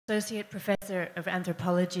Associate Professor of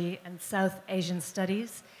Anthropology and South Asian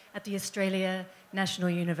Studies at the Australia National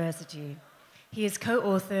University. He is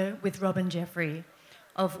co-author with Doron and Jeffrey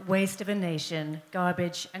of Waste of a Nation,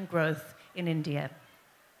 Garbage and Growth in India.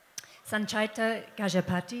 Sanchaita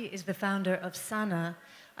Gajapati is the founder of SANA,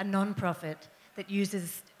 a non-profit that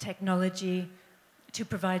uses technology to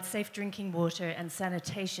provide safe drinking water and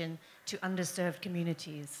sanitation to underserved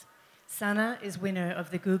communities. SANA is winner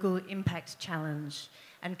of the Google Impact Challenge,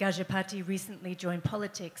 and Gajapati recently joined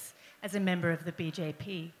politics as a member of the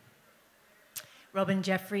BJP. Doron and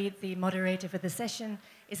Jeffrey, the moderator for the session,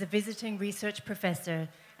 is a visiting research professor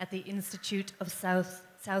at the Institute of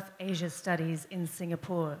South Asia Studies in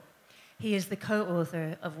Singapore. He is the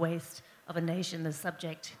co-author of Waste of a Nation, the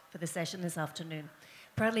subject for the session this afternoon.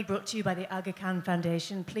 Proudly brought to you by the Aga Khan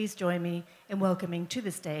Foundation, please join me in welcoming to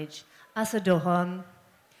the stage Assa Doron,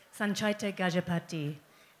 Sanchaita Gajapati,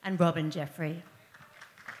 and Doron and Jeffrey.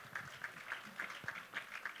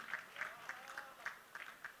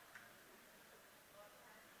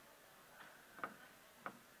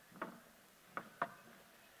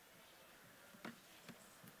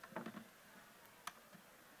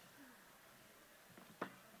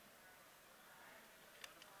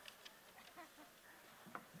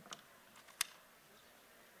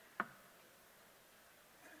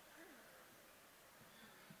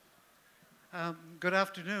 Good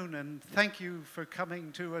afternoon, and thank you for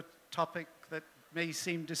coming to a topic that may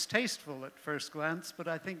seem distasteful at first glance, but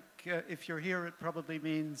I think if you're here, it probably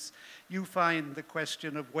means you find the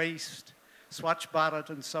question of waste, Swachh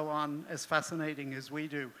Bharat, and so on as fascinating as we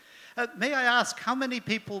do. May I ask, how many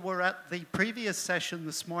people were at the previous session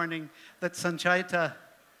this morning that Sanchaita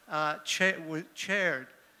chaired?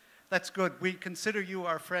 That's good. We consider you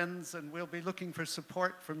our friends, and we'll be looking for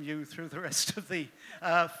support from you through the rest of the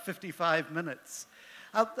 55 minutes.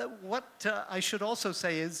 What I should also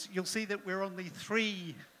say is, you'll see that we're only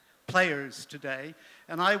 3 players today,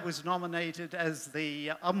 and I was nominated as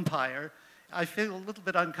the umpire. I feel a little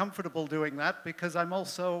bit uncomfortable doing that because I'm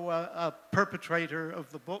also a perpetrator of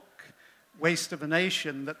the book, Waste of a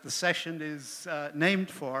Nation, that the session is named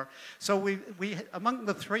for. So among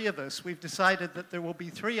the 3 of us, we've decided that there will be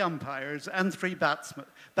 3 umpires and 3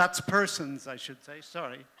 batspersons, I should say.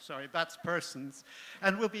 Sorry, batspersons.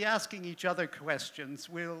 And we'll be asking each other questions.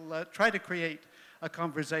 We'll try to create a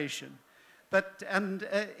conversation. In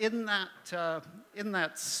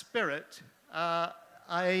that spirit,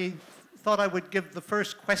 I thought I would give the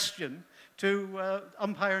first question to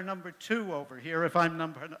umpire number 2 over here, if I'm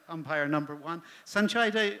umpire number 1.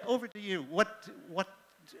 Sanchaita, over to you. What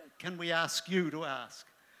can we ask you to ask?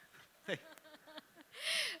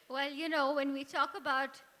 Well, you know, when we talk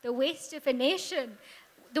about the waste of a nation,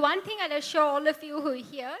 the one thing I'll assure all of you who are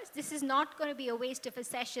here is this is not going to be a waste of a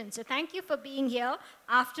session. So thank you for being here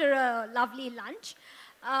after a lovely lunch.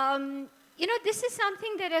 You know, this is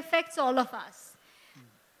something that affects all of us.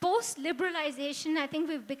 Post-liberalization, I think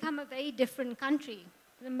we've become a very different country.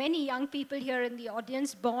 There are many young people here in the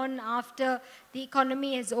audience born after the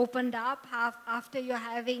economy has opened up, after you're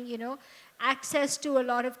having, you know, access to a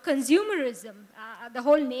lot of consumerism. The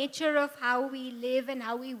whole nature of how we live and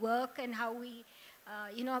how we work and how we,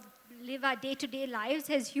 you know, live our day-to-day lives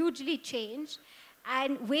has hugely changed.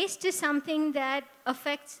 And waste is something that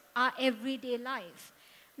affects our everyday life.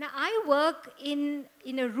 Now, I work in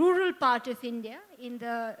a rural part of India, in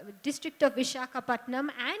the district of Visakhapatnam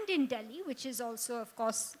and in Delhi, which is also, of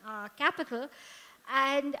course, our capital.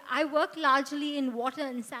 And I work largely in water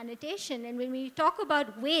and sanitation. And when we talk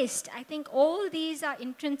about waste, I think all these are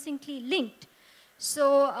intrinsically linked.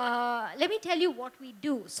 So let me tell you what we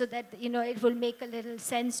do so that, you know, it will make a little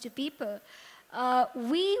sense to people.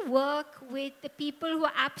 We work with the people who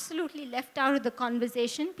are absolutely left out of the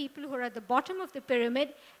conversation, people who are at the bottom of the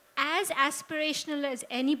pyramid, as aspirational as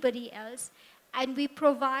anybody else, and we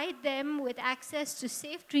provide them with access to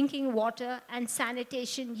safe drinking water and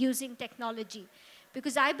sanitation using technology.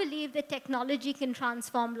 Because I believe that technology can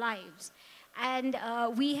transform lives. And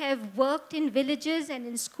we have worked in villages and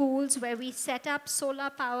in schools where we set up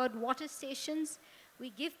solar-powered water stations. We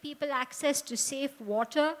give people access to safe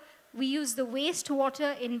water. We use the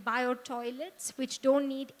wastewater in bio-toilets, which don't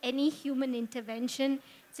need any human intervention.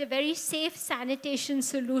 It's a very safe sanitation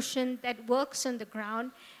solution that works on the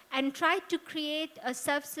ground, and try to create a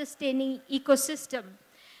self-sustaining ecosystem.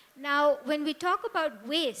 Now, when we talk about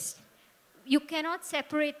waste, you cannot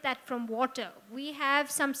separate that from water. We have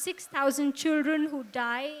some 6,000 children who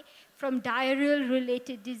die from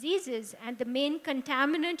diarrheal-related diseases, and the main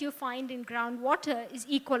contaminant you find in groundwater is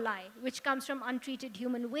E. coli, which comes from untreated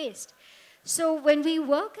human waste. So when we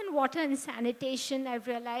work in water and sanitation, I've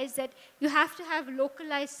realized that you have to have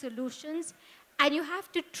localized solutions, and you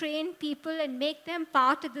have to train people and make them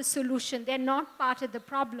part of the solution. They're not part of the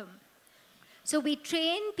problem. So we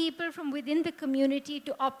train people from within the community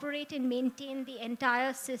to operate and maintain the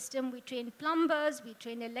entire system. We train plumbers, we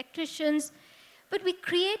train electricians, but we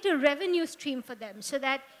create a revenue stream for them so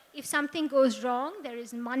that if something goes wrong, there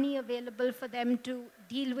is money available for them to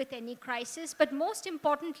deal with any crisis. But most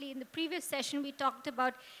importantly, in the previous session, we talked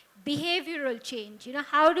about behavioral change. You know,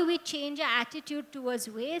 how do we change our attitude towards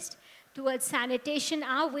waste, towards sanitation?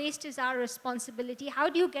 Our waste is our responsibility. How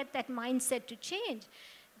do you get that mindset to change?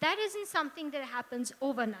 That isn't something that happens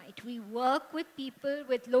overnight. We work with people,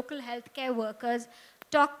 with local healthcare workers,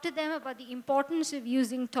 talk to them about the importance of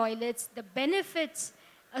using toilets, the benefits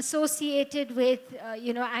associated with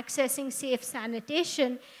accessing safe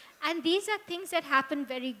sanitation. And these are things that happen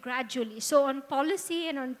very gradually. So on policy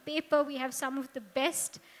and on paper, we have some of the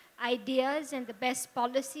best ideas and the best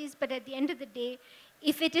policies, but at the end of the day,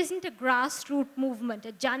 if it isn't a grassroots movement,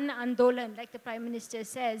 a Jan Andolan, like the Prime Minister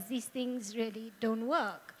says, these things really don't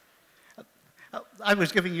work. I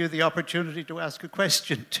was giving you the opportunity to ask a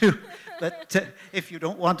question too, but if you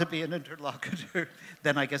don't want to be an interlocutor,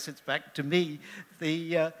 then I guess it's back to me.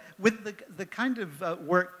 With the kind of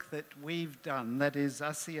work that we've done, that is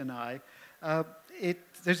Assi and I,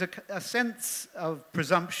 there's a sense of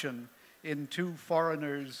presumption in two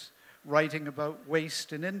foreigners writing about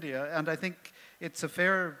waste in India, and I think it's a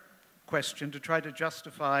fair question to try to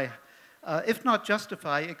justify, if not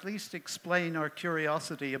justify, at least explain our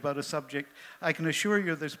curiosity about a subject. I can assure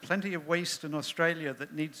you there's plenty of waste in Australia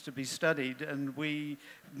that needs to be studied, and we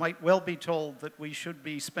might well be told that we should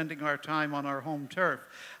be spending our time on our home turf.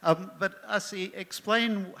 But Assi,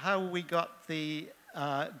 explain how we got the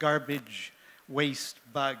garbage waste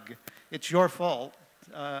bug. It's your fault.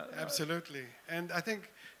 Absolutely. And I think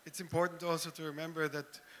it's important also to remember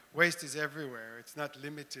that waste is everywhere. It's not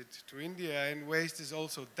limited to India, and waste is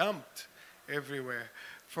also dumped everywhere.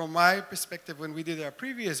 From my perspective, when we did our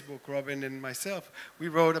previous book, Robin and myself, we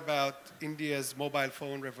wrote about India's mobile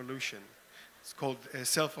phone revolution. It's called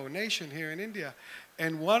Cell Phone Nation here in India.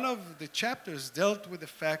 And one of the chapters dealt with the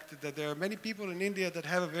fact that there are many people in India that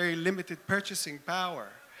have a very limited purchasing power,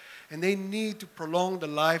 and they need to prolong the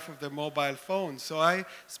life of their mobile phones. So I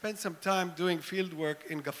spent some time doing field work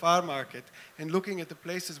in Gafar market and looking at the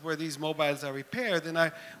places where these mobiles are repaired.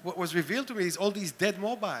 And what was revealed to me is all these dead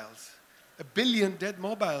mobiles, 1 billion dead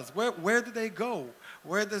mobiles. Where do they go?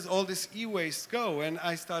 Where does all this e-waste go? And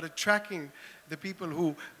I started tracking the people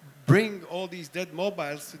who bring all these dead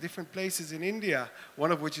mobiles to different places in India,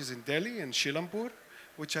 one of which is in Delhi and Shilampur,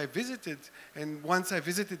 which I visited. And once I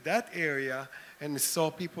visited that area and saw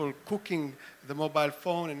people cooking the mobile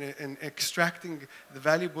phone and extracting the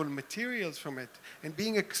valuable materials from it and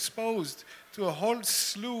being exposed to a whole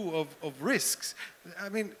slew of risks. I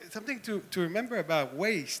mean, something to remember about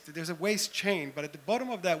waste. There's a waste chain, but at the bottom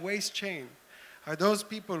of that waste chain are those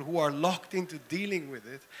people who are locked into dealing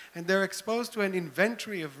with it, and they're exposed to an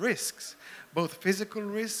inventory of risks, both physical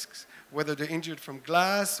risks, whether they're injured from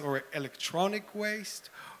glass or electronic waste,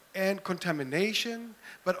 and contamination,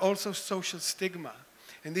 but also social stigma.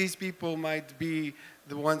 And these people might be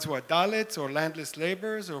the ones who are Dalits or landless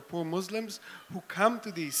laborers or poor Muslims who come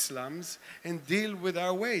to these slums and deal with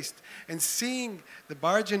our waste. And seeing the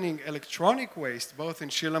burgeoning electronic waste, both in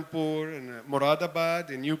Shilampur and Moradabad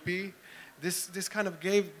and UP, this kind of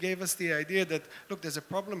gave us the idea that, look, there's a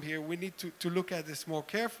problem here. We need to look at this more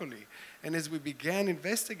carefully. And as we began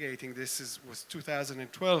investigating this, was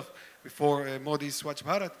 2012, before Modi's Swachh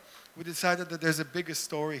Bharat, we decided that there's a bigger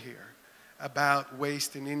story here about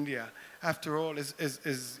waste in India. After all,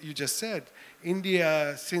 as you just said,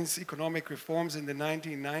 India, since economic reforms in the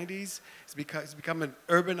 1990s, has become an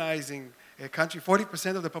urbanizing country.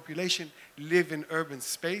 40% of the population live in urban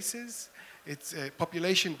spaces. Its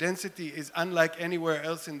population density is unlike anywhere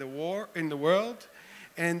else in the world.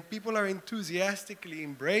 And people are enthusiastically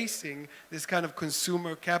embracing this kind of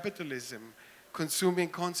consumer capitalism, consuming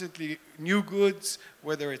constantly new goods,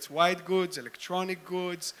 whether it's white goods, electronic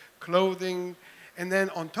goods, clothing. And then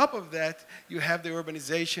on top of that, you have the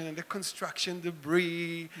urbanization and the construction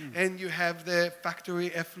debris, and you have the factory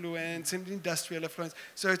effluents and industrial effluents.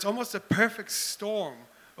 So it's almost a perfect storm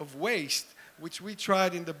of waste, which we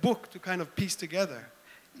tried in the book to kind of piece together.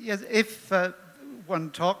 Yes, if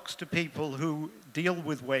one talks to people who deal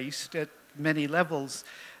with waste at many levels,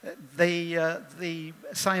 the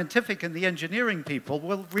scientific and the engineering people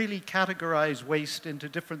will really categorize waste into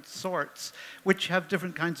different sorts, which have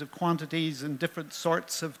different kinds of quantities and different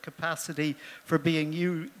sorts of capacity for being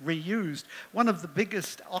reused. One of the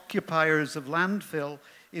biggest occupiers of landfill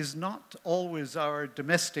is not always our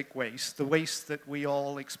domestic waste, the waste that we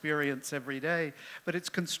all experience every day, but it's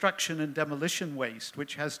construction and demolition waste,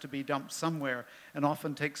 which has to be dumped somewhere and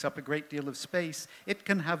often takes up a great deal of space. It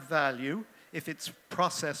can have value if it's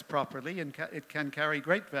processed properly, and it can carry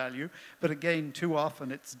great value, but again, too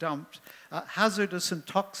often it's dumped. Hazardous and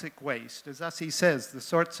toxic waste, as Assa says, the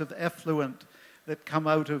sorts of effluent that come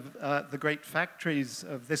out of the great factories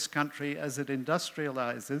of this country as it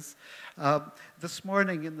industrializes. This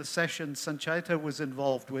morning in the session Sanchaita was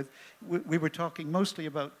involved with, we were talking mostly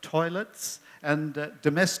about toilets and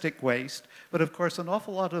domestic waste, but of course an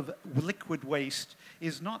awful lot of liquid waste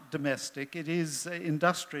is not domestic, it is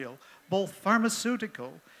industrial, both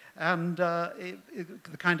pharmaceutical and the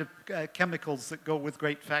kind of chemicals that go with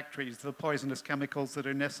great factories, the poisonous chemicals that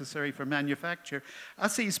are necessary for manufacture.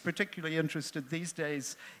 Assa is particularly interested these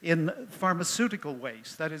days in pharmaceutical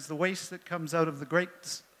waste, that is the waste that comes out of the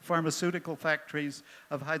great pharmaceutical factories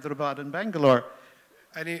of Hyderabad and Bangalore.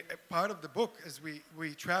 And part of the book, as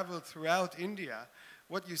we travel throughout India,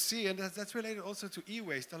 what you see, and that's related also to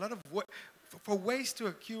e-waste, a lot of for waste to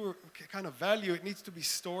accrue kind of value, it needs to be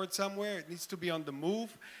stored somewhere, it needs to be on the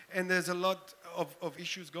move, and there's a lot of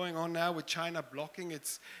issues going on now with China blocking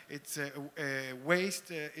its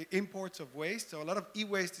waste, imports of waste, so a lot of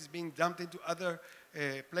e-waste is being dumped into other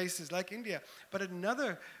places like India. But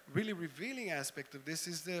another really revealing aspect of this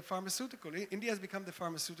is the pharmaceutical. India has become the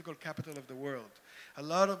pharmaceutical capital of the world. A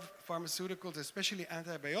lot of pharmaceuticals, especially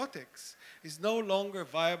antibiotics, is no longer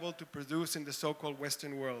viable to produce in the so-called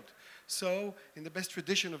Western world. So, in the best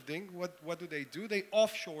tradition of things, what do? They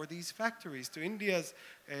offshore these factories to India's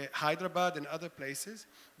Hyderabad and other places.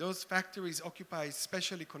 Those factories occupy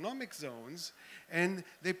special economic zones, and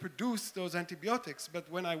they produce those antibiotics. But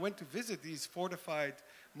when I went to visit these fortified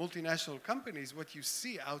multinational companies, what you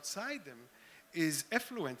see outside them is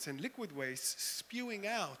effluents and liquid waste spewing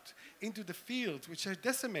out into the fields, which are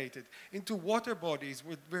decimated, into water bodies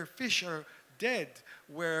where fish are dead,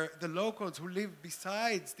 where the locals who live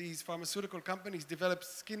besides these pharmaceutical companies develop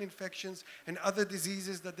skin infections and other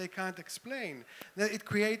diseases that they can't explain. Now, it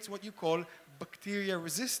creates what you call bacteria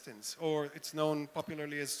resistance, or it's known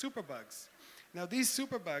popularly as superbugs. Now, these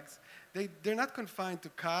superbugs, they're not confined to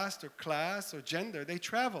caste or class or gender, they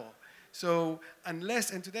travel. So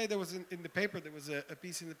unless, and today there was in the paper, there was a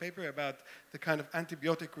piece in the paper about the kind of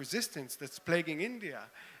antibiotic resistance that's plaguing India.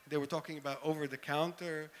 They were talking about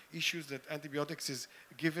over-the-counter issues that antibiotics is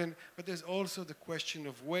given, but there's also the question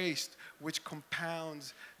of waste, which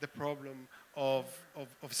compounds the problem of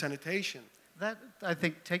sanitation. That, I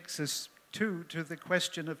think, takes us to the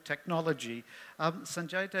question of technology.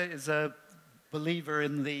 Sanchaita is a believer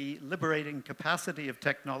in the liberating capacity of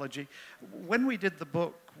technology. When we did the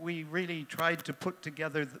book, we really tried to put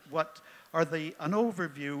together what are an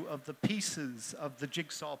overview of the pieces of the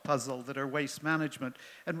jigsaw puzzle that are waste management.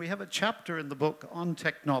 And we have a chapter in the book on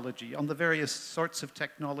technology, on the various sorts of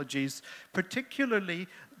technologies, particularly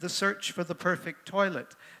the search for the perfect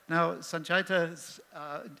toilet. Now, Sanchaita's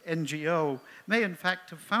NGO may in fact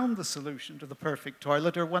have found the solution to the perfect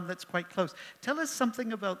toilet, or one that's quite close. Tell us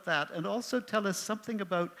something about that, and also tell us something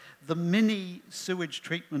about the mini sewage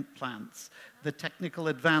treatment plants, the technical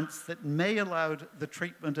advance that may allow the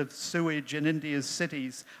treatment of sewage in India's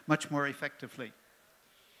cities much more effectively.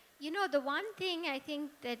 You know, the one thing I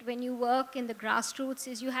think that when you work in the grassroots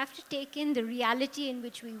is you have to take in the reality in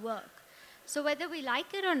which we work. So whether we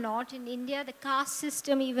like it or not, in India, the caste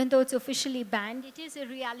system, even though it's officially banned, it is a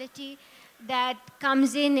reality that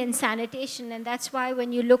comes in sanitation. And that's why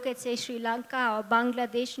when you look at, say, Sri Lanka or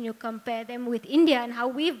Bangladesh, and you compare them with India and how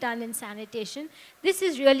we've done in sanitation, this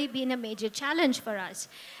has really been a major challenge for us.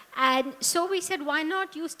 And so we said, why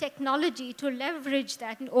not use technology to leverage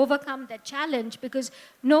that and overcome that challenge? Because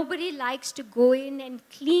nobody likes to go in and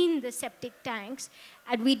clean the septic tanks.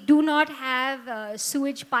 And we do not have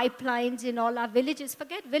sewage pipelines in all our villages.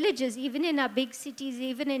 Forget villages, even in our big cities,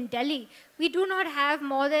 even in Delhi, we do not have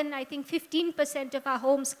more than, I think, 15% of our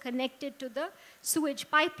homes connected to the sewage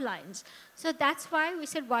pipelines. So that's why we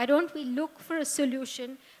said, why don't we look for a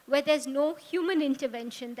solution where there's no human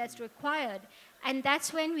intervention that's required? And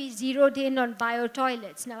that's when we zeroed in on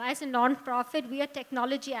bio-toilets. Now, as a non-profit, we are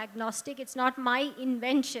technology agnostic. It's not my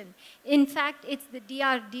invention. In fact, it's the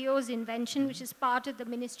DRDO's invention, which is part of the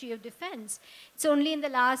Ministry of Defense. It's only in the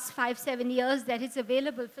last 5-7 years that it's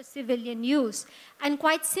available for civilian use. And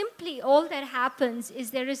quite simply, all that happens is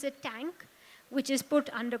there is a tank which is put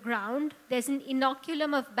underground. There's an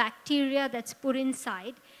inoculum of bacteria that's put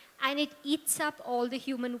inside, and it eats up all the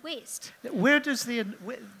human waste. Where does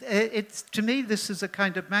it's, to me, this is a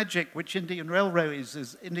kind of magic which Indian Railways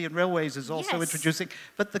is also Yes. introducing.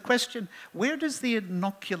 But the question, where does the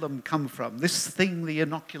inoculum come from? This thing, the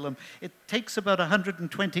inoculum, it takes about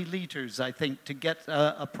 120 liters, I think, to get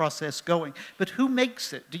a process going. But who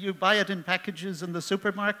makes it? Do you buy it in packages in the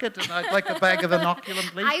supermarket? And I'd like a bag of inoculum,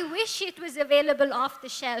 please. I wish it was available off the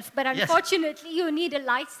shelf, but Yes. unfortunately you need a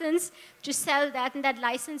license to sell that, and that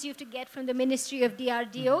license you have to get from the Ministry of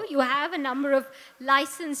DRDO. You have a number of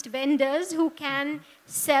licensed vendors who can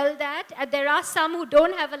sell that. There are some who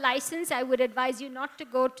don't have a license. I would advise you not to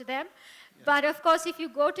go to them. But of course, if you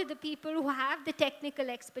go to the people who have the technical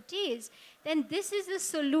expertise, then this is a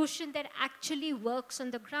solution that actually works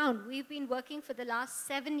on the ground. We've been working for the last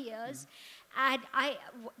 7 years. And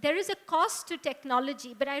there is a cost to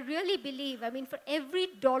technology, but I really believe, I mean, for every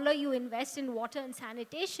dollar you invest in water and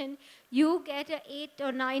sanitation, you get an $8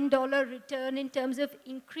 or $9 return in terms of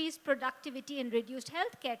increased productivity and reduced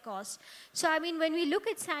healthcare costs. So, I mean, when we look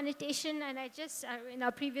at sanitation, and in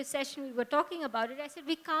our previous session, we were talking about it, I said,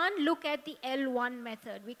 we can't look at the L1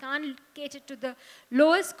 method. We can't cater to the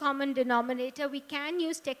lowest common denominator. We can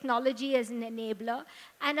use technology as an enabler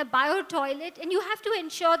and a bio-toilet, and you have to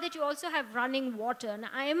ensure that you also have running water. And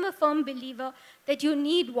I am a firm believer that you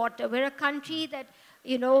need water. We're a country that,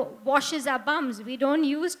 you know, washes our bums. We don't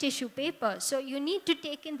use tissue paper. So you need to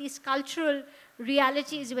take in these cultural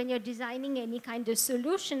realities when you're designing any kind of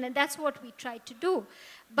solution, and that's what we try to do.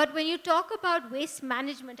 But when you talk about waste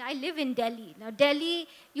management, I live in Delhi. Now, Delhi,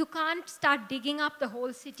 you can't start digging up the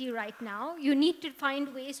whole city right now. You need to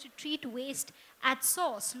find ways to treat waste at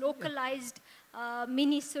source, localized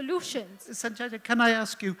mini solutions. Sanchaita, can I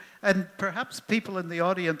ask you, and perhaps people in the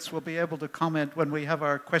audience will be able to comment when we have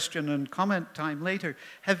our question and comment time later,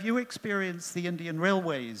 have you experienced the Indian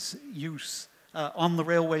Railways use on the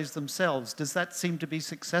railways themselves? Does that seem to be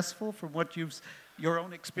successful from what your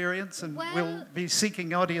own experience? And we'll be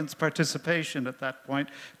seeking audience participation at that point.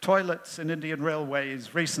 Toilets in Indian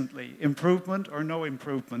Railways recently, improvement or no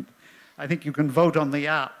improvement? I think you can vote on the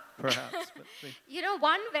app, perhaps. You know,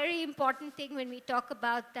 one very important thing when we talk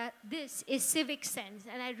about this is civic sense.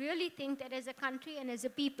 And I really think that as a country and as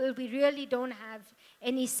a people, we really don't have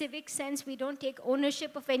any civic sense. We don't take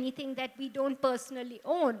ownership of anything that we don't personally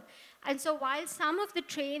own. And so while some of the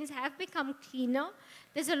trains have become cleaner,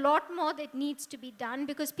 there's a lot more that needs to be done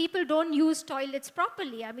because people don't use toilets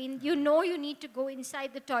properly. I mean, you know you need to go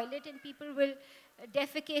inside the toilet and people will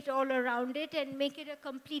defecate all around it and make it a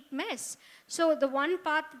complete mess. So the one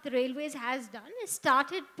part that the railways has done is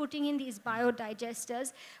started putting in these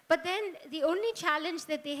biodigesters. But then the only challenge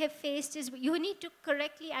that they have faced is you need to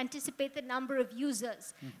correctly anticipate the number of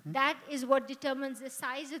users. Mm-hmm. That is what determines the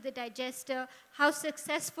size of the digester. How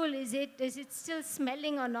successful is it? Is it still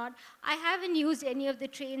smelling or not? I haven't used any of the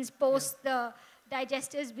trains post the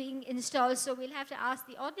digesters being installed, so we'll have to ask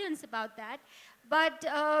the audience about that. But,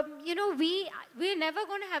 you know, we're never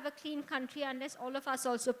going to have a clean country unless all of us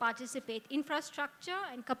also participate. Infrastructure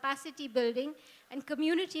and capacity building and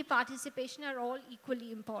community participation are all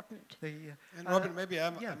equally important. And Robin, maybe I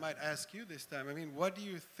might ask you this time. I mean, what do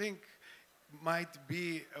you think might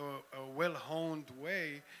be a well-honed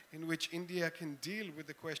way in which India can deal with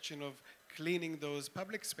the question of cleaning those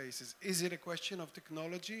public spaces? Is it a question of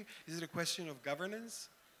technology? Is it a question of governance?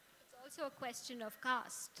 It's also a question of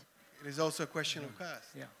caste. It is also a question of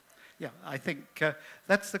caste. Yeah, I think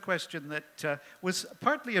that's the question that was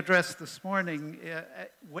partly addressed this morning.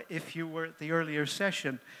 If you were at the earlier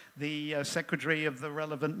session, the secretary of the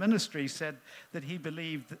relevant ministry said that he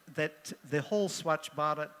believed that the whole Swachh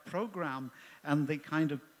Bharat program and the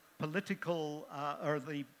kind of political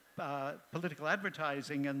political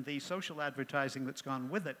advertising and the social advertising that's gone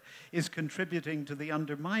with it is contributing to the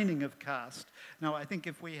undermining of caste. Now, I think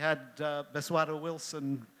if we had Beswara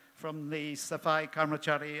Wilson from the Safai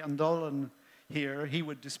Karmachari Andolan here, he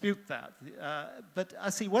would dispute that. But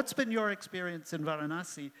Asi, what's been your experience in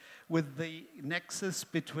Varanasi with the nexus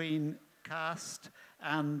between caste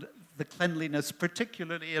and the cleanliness,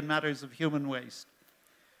 particularly in matters of human waste?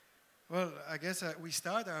 Well, I guess we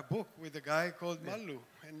start our book with a guy called Mallu.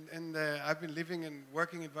 And I've been living and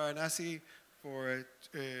working in Varanasi for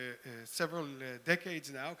several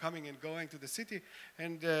decades now, coming and going to the city.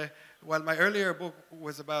 And while my earlier book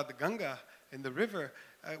was about the Ganga and the river,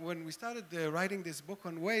 when we started writing this book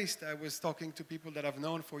on waste, I was talking to people that I've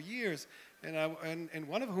known for years, and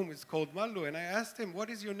one of whom is called Mallu. And I asked him, what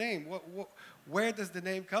is your name? Where does the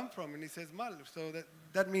name come from? And he says, Mallu. So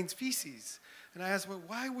that means feces. And I asked, well,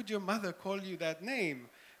 why would your mother call you that name?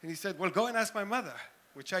 And he said, well, go and ask my mother,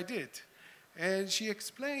 which I did. And she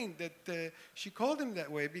explained that she called him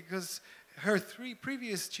that way because her 3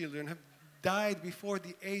 previous children have died before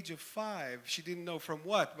the age of 5. She didn't know from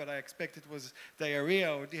what, but I expect it was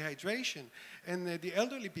diarrhea or dehydration. And the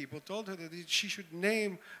elderly people told her that she should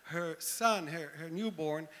name her son, her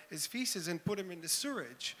newborn, as feces and put him in the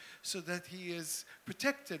sewage so that he is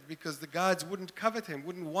protected because the gods wouldn't covet him,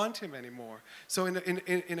 wouldn't want him anymore. So in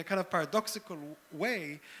a kind of paradoxical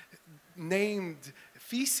way, named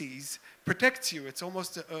feces protects you. It's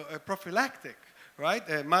almost a prophylactic.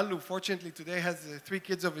 Right? Malu, fortunately, today has 3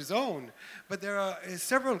 kids of his own. But there are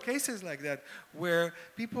several cases like that where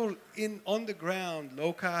people on the ground,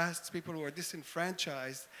 low castes, people who are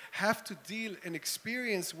disenfranchised, have to deal and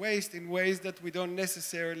experience waste in ways that we don't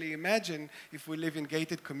necessarily imagine if we live in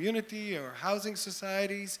gated community or housing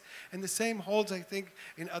societies. And the same holds, I think,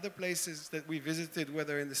 in other places that we visited,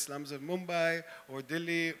 whether in the slums of Mumbai or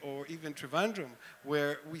Delhi or even Trivandrum,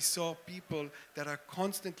 where we saw people that are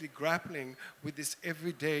constantly grappling with this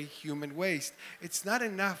everyday human waste. It's not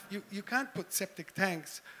enough. You can't put septic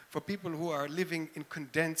tanks for people who are living in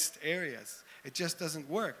condensed areas. It just doesn't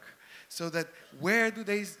work. So that where do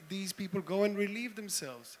these people go and relieve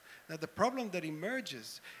themselves? Now the problem that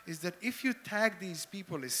emerges is that if you tag these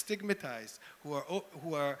people as stigmatized,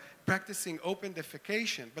 who are practicing open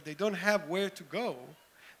defecation, but they don't have where to go,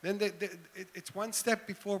 then it's one step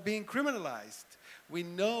before being criminalized. We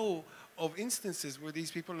know of instances where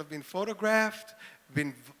these people have been photographed,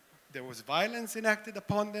 there was violence enacted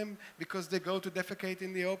upon them because they go to defecate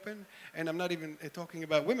in the open. And I'm not even talking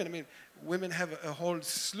about women. I mean, women have a whole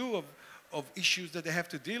slew of issues that they have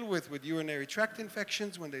to deal with urinary tract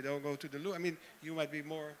infections when they don't go to the loo. I mean, you might be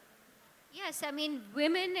more... Yes, I mean,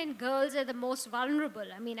 women and girls are the most vulnerable.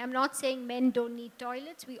 I mean, I'm not saying men don't need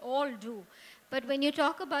toilets. We all do. But when you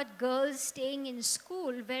talk about girls staying in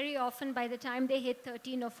school, very often by the time they hit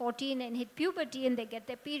 13 or 14 and hit puberty and they get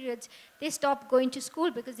their periods, they stop going to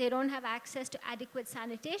school because they don't have access to adequate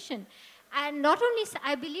sanitation. And not only,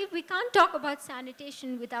 I believe we can't talk about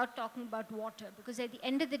sanitation without talking about water, because at the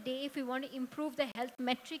end of the day, if we want to improve the health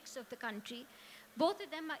metrics of the country, both of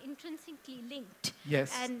them are intrinsically linked.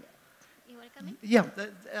 Yes. And you want to come in? Yeah,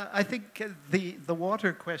 I think the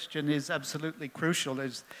water question is absolutely crucial,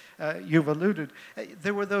 as you've alluded.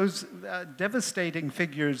 There were those devastating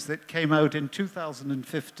figures that came out in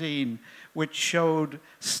 2015, which showed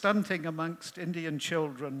stunting amongst Indian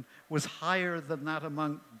children was higher than that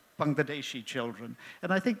among Bangladeshi children.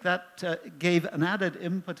 And I think that gave an added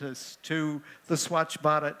impetus to the Swachh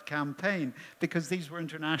Bharat campaign, because these were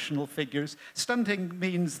international figures. Stunting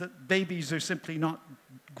means that babies are simply not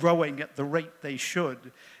growing at the rate they should.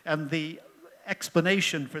 And the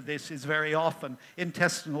explanation for this is very often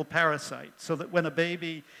intestinal parasites, so that when a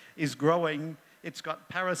baby is growing, it's got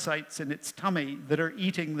parasites in its tummy that are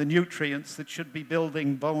eating the nutrients that should be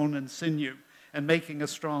building bone and sinew and making a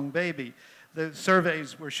strong baby. The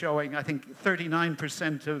surveys were showing, I think,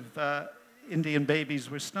 39% of Indian babies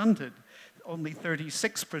were stunted. Only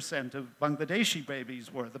 36% of Bangladeshi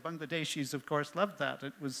babies were. The Bangladeshis, of course, loved that.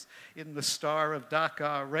 It was in the Star of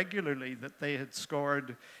Dhaka regularly that they had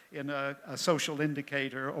scored in a social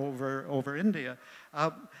indicator over India.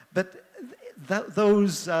 But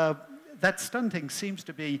that stunting seems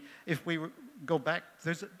to be, if we go back,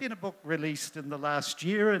 there's been a book released in the last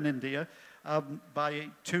year in India by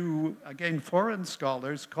 2, again, foreign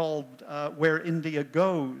scholars called Where India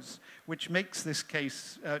Goes, which makes this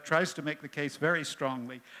case, tries to make the case very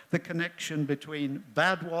strongly, the connection between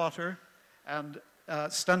bad water and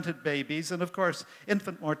stunted babies. And of course,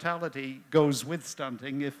 infant mortality goes with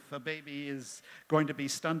stunting. If a baby is going to be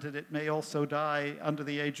stunted, it may also die under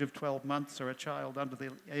the age of 12 months, or a child under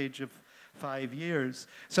the age of 5 years.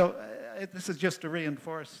 So this is just to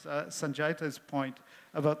reinforce Sanchaita's point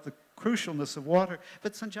about the crucialness of water.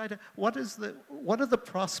 But Sanchaita, what are the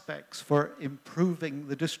prospects for improving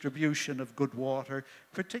the distribution of good water,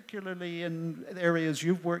 particularly in areas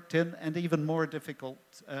you've worked in and even more difficult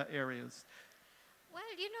areas? Well,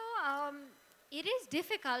 you know, it is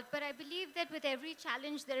difficult, but I believe that with every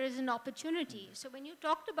challenge there is an opportunity. So when you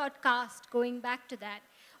talked about caste, going back to that,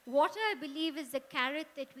 water, I believe, is the carrot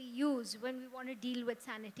that we use when we want to deal with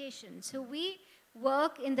sanitation. So we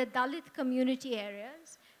work in the Dalit community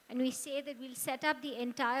areas, and we say that we'll set up the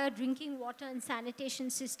entire drinking water and sanitation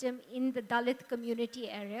system in the Dalit community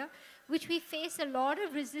area, which we face a lot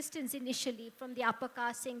of resistance initially from the upper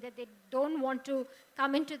caste, saying that they don't want to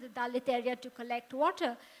come into the Dalit area to collect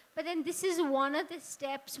water. But then this is one of the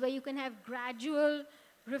steps where you can have gradual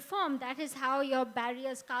reform. That is how your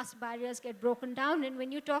barriers, caste barriers, get broken down. And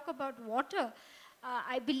when you talk about water,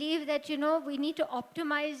 I believe that, we need to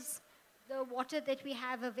optimize the water that we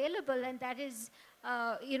have available, and that is,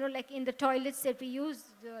 like in the toilets that we use,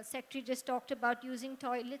 the secretary just talked about using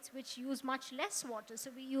toilets which use much less water.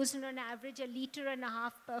 So we use on an average 1.5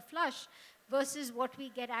 liters per flush versus what we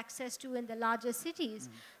get access to in the larger cities.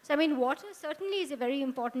 So I mean, water certainly is a very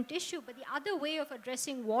important issue, but the other way of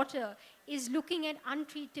addressing water is looking at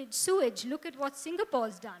untreated sewage. Look at what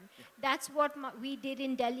Singapore's done. That's what we did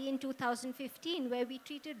in Delhi in 2015, where we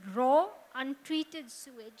treated raw, untreated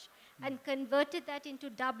sewage and converted that into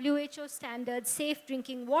WHO standards, safe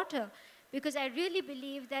drinking water. Because I really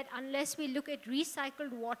believe that unless we look at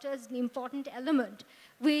recycled water as an important element,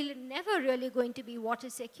 we're never really going to be water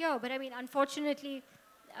secure. But I mean, unfortunately,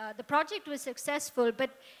 the project was successful,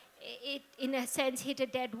 but it, in a sense, hit a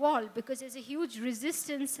dead wall because there's a huge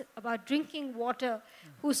resistance about drinking water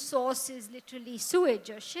whose source is literally sewage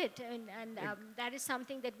or shit. And that is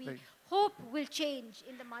something that we hope will change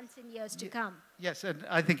in the months and years to come. Yes, and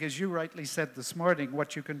I think as you rightly said this morning,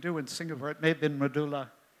 what you can do in Singapore, it may have been Mridula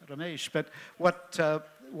Ramesh, but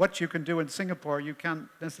what you can do in Singapore, you can't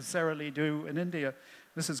necessarily do in India.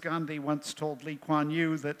 Mrs. Gandhi once told Lee Kuan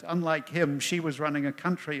Yew that unlike him, she was running a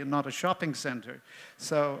country and not a shopping center.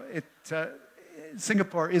 So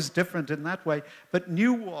Singapore is different in that way, but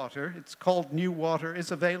new water, it's called new water,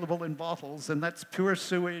 is available in bottles, and that's pure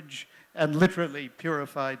sewage and literally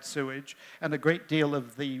purified sewage, and a great deal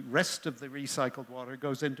of the rest of the recycled water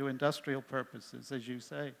goes into industrial purposes, as you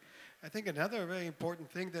say. I think another very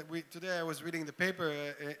important thing that today I was reading the paper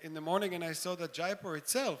in the morning and I saw that Jaipur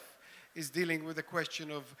itself is dealing with the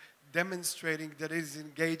question of demonstrating that it is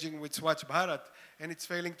engaging with Swachh Bharat, and it's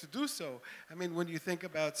failing to do so. I mean, when you think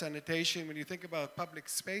about sanitation, when you think about public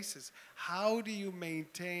spaces, how do you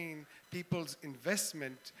maintain people's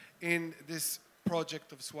investment in this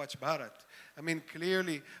project of Swachh Bharat? I mean,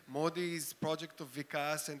 clearly, Modi's project of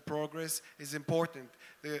Vikas and progress is important.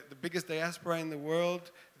 The biggest diaspora in the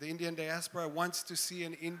world, the Indian diaspora, wants to see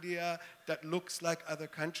an India that looks like other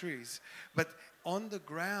countries. But on the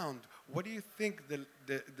ground, what do you think the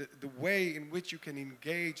way in which you can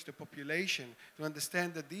engage the population to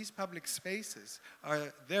understand that these public spaces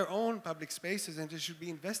are their own public spaces and they should be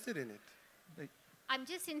invested in it? I'm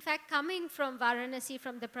just, in fact, coming from Varanasi,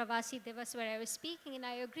 from the Pravasi Divas where I was speaking, and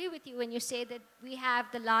I agree with you when you say that we have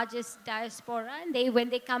the largest diaspora, and when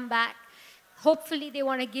they come back, hopefully they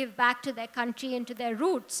want to give back to their country and to their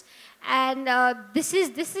roots. And this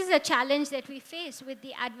is a challenge that we face with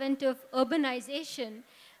the advent of urbanization,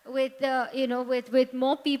 with with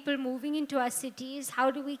more people moving into our cities.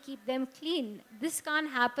 How do we keep them clean? This can't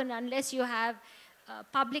happen unless you have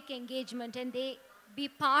public engagement and they be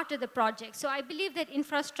part of the project. So I believe that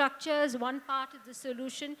infrastructure is one part of the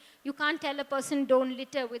solution. You can't tell a person don't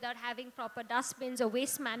litter without having proper dustbins or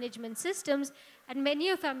waste management systems. And many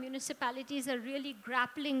of our municipalities are really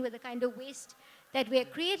grappling with the kind of waste that we are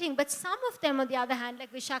creating. But some of them, on the other hand,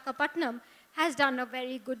 like Visakhapatnam, has done a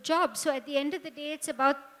very good job. So at the end of the day, it's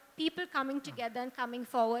about people coming together and coming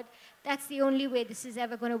forward. That's the only way this is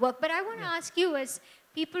ever going to work. But I want to ask you, as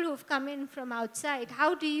people who've come in from outside,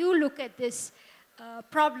 how do you look at this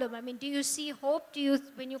problem? I mean, do you see hope?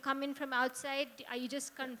 When you come in from outside, are you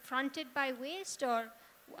just confronted by waste, or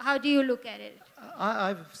how do you look at it?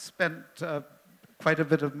 I've spent quite a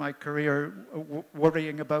bit of my career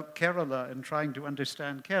worrying about Kerala and trying to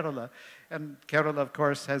understand Kerala. And Kerala, of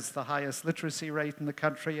course, has the highest literacy rate in the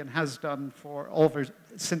country and has done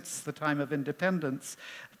since the time of independence.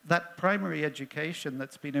 That primary education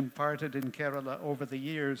that's been imparted in Kerala over the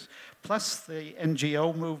years, plus the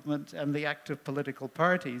NGO movement and the active political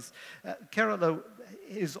parties, Kerala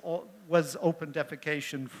was open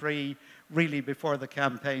defecation free really before the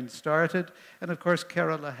campaign started. And of course,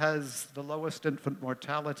 Kerala has the lowest infant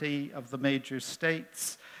mortality of the major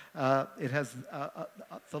states. It has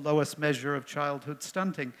the lowest measure of childhood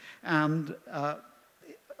stunting. And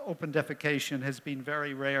open defecation has been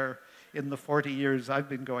very rare in the 40 years I've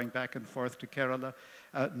been going back and forth to Kerala.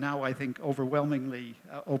 Now I think overwhelmingly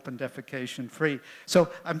open defecation free. So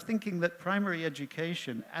I'm thinking that primary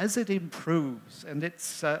education, as it improves, and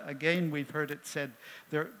it's, again, we've heard it said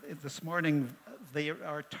this morning, there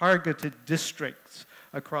are targeted districts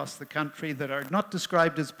across the country that are not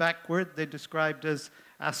described as backward, they're described as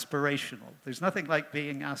aspirational. There's nothing like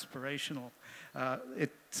being aspirational.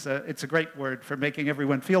 It's a great word for making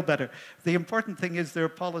everyone feel better. The important thing is there are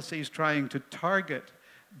policies trying to target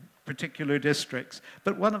particular districts.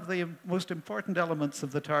 But one of the most important elements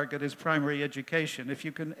of the target is primary education. If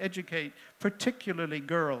you can educate particularly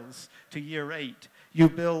girls to year 8, you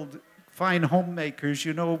build fine homemakers,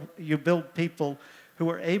 you build people who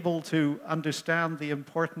are able to understand the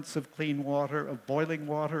importance of clean water, of boiling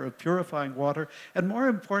water, of purifying water, and more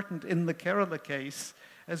important, in the Kerala case,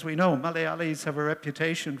 as we know, Malayalis have a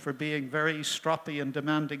reputation for being very stroppy and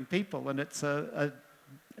demanding people, and it's a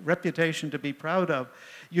reputation to be proud of.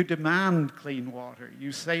 You demand clean water.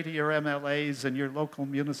 You say to your MLAs and your local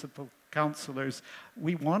municipal councillors,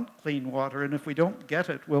 we want clean water, and if we don't get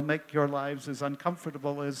it, we'll make your lives as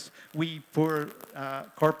uncomfortable as we poor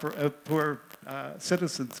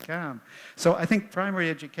citizens can. So I think primary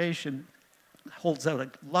education holds out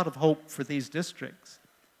a lot of hope for these districts.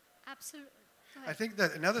 Absolutely. I think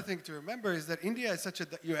that another thing to remember is that India is such a,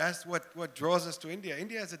 you asked what draws us to India.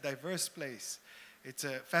 India is a diverse place. It's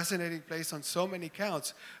a fascinating place on so many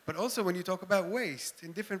counts. But also when you talk about waste,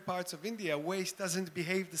 in different parts of India, waste doesn't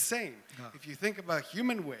behave the same. No. If you think about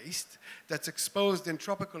human waste that's exposed in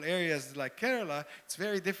tropical areas like Kerala, it's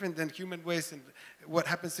very different than human waste and what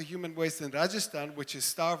happens to human waste in Rajasthan, which is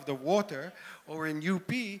starved of water, or in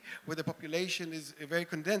UP, where the population is very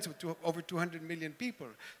condensed with over 200 million people.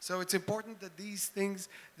 So it's important that these things,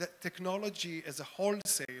 that technology as a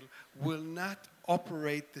wholesale will not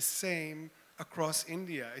operate the same across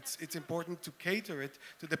India. It's important to cater it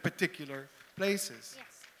to the particular places. Yes.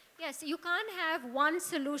 Yes, you can't have one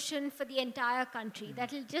solution for the entire country.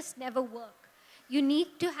 That'll just never work. You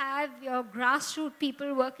need to have your grassroots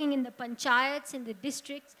people working in the panchayats, in the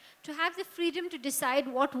districts, to have the freedom to decide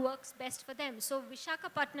what works best for them. So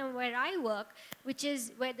Visakhapatnam, where I work, which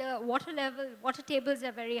is where the water tables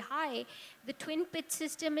are very high, the twin pit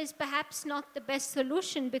system is perhaps not the best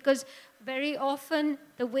solution because very often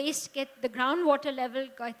the groundwater level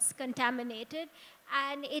gets contaminated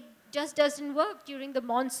and it just doesn't work. During the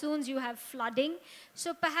monsoons, you have flooding.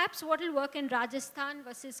 So perhaps what will work in Rajasthan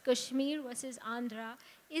versus Kashmir versus Andhra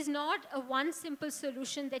is not a one simple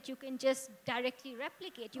solution that you can just directly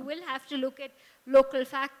replicate. You will have to look at local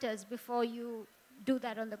factors before you do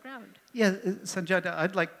that on the ground. Yeah, Sanchaita,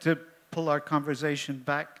 I'd like to pull our conversation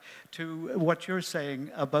back to what you're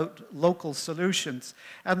saying about local solutions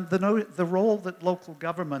and the role that local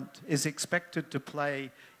government is expected to play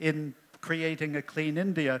in creating a clean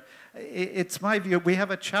India. It's my view, we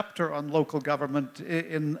have a chapter on local government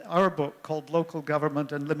in our book called Local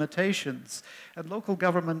Government and Limitations. And local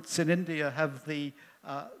governments in India have the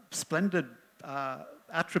splendid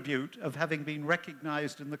attribute of having been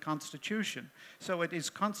recognized in the Constitution. So it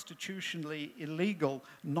is constitutionally illegal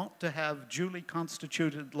not to have duly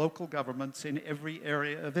constituted local governments in every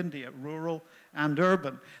area of India, rural and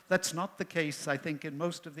urban. That's not the case, I think, in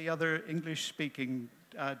most of the other English-speaking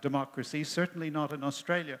democracies, certainly not in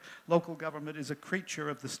Australia. Local government is a creature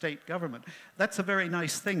of the state government. That's a very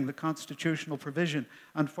nice thing, the constitutional provision.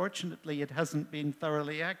 Unfortunately, it hasn't been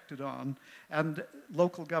thoroughly acted on, and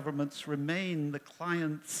local governments remain the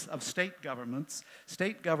clients of state governments.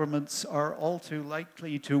 State governments are all too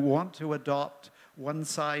likely to want to adopt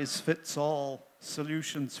one-size-fits-all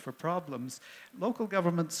solutions for problems. Local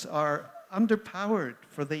governments are underpowered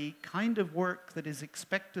for the kind of work that is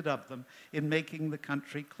expected of them in making the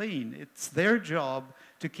country clean. It's their job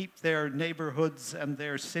to keep their neighborhoods and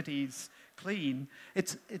their cities clean.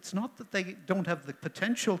 It's not that they don't have the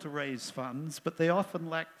potential to raise funds, but they often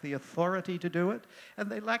lack the authority to do it, and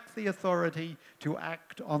they lack the authority to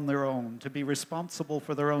act on their own, to be responsible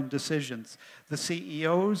for their own decisions. The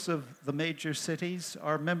CEOs of the major cities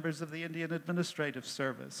are members of the Indian Administrative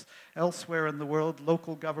Service. Elsewhere in the world,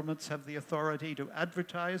 local governments have the authority to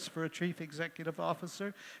advertise for a chief executive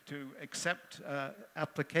officer, to accept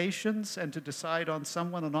applications, and to decide on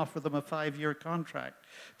someone and offer them a 5-year contract.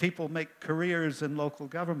 People make careers in local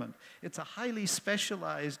government. It's a highly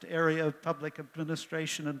specialized area of public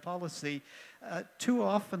administration and policy. Too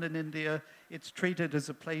often in India, it's treated as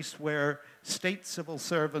a place where state civil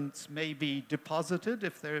servants may be deposited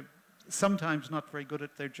if they're sometimes not very good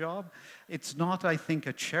at their job. It's not, I think,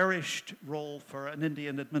 a cherished role for an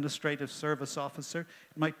Indian Administrative Service officer.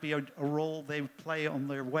 It might be a role they play on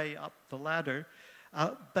their way up the ladder.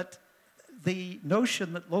 But the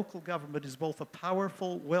notion that local government is both a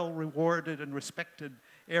powerful, well-rewarded and respected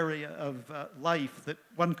area of life that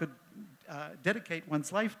one could dedicate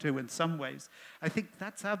one's life to in some ways, I think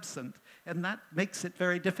that's absent, and that makes it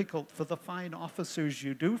very difficult for the fine officers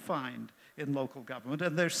you do find in local government.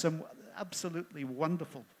 And there's some absolutely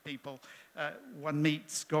wonderful people one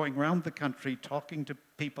meets going around the country talking to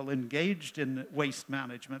people engaged in waste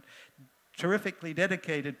management, terrifically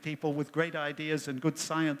dedicated people with great ideas and good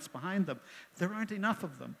science behind them. There aren't enough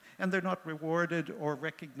of them, and they're not rewarded or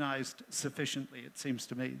recognized sufficiently, it seems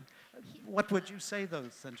to me. What would you say, though,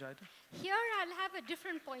 Sanchaita? Here I'll have a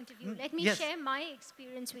different point of view. Let me Yes. share my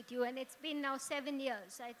experience with you, and it's been now 7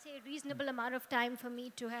 years. I'd say a reasonable amount of time for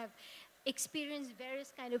me to have experienced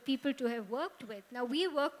various kind of people to have worked with. Now, we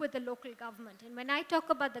work with the local government, and when I talk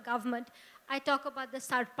about the government, I talk about the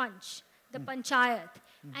sarpanch, the panchayat,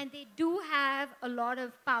 and they do have a lot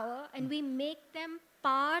of power, and we make them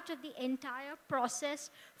part of the entire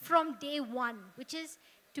process from day one, which is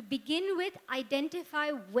to begin with,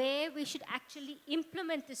 identify where we should actually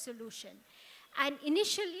implement the solution. And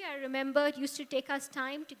initially, I remember it used to take us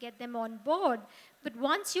time to get them on board. But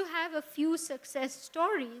once you have a few success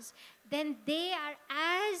stories, then they are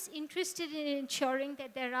as interested in ensuring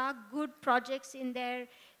that there are good projects in their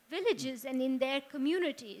villages and in their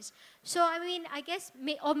communities. So, I mean, I guess,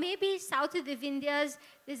 or maybe south of the Vindhyas,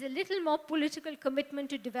 there's a little more political commitment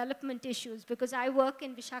to development issues, because I work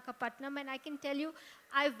in Visakhapatnam, and I can tell you,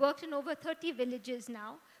 I've worked in over 30 villages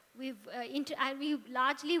now. We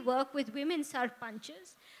largely work with women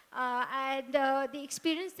sarpanches, and the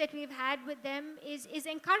experience that we've had with them is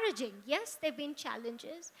encouraging. Yes, there have been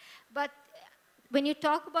challenges, but when you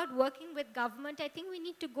talk about working with government, I think we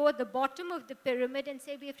need to go at the bottom of the pyramid and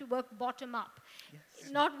say we have to work bottom up.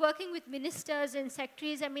 Yes. Not working with ministers and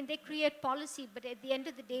secretaries. I mean, they create policy, but at the end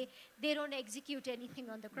of the day, they don't execute anything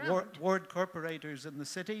on the ground. Ward corporators in the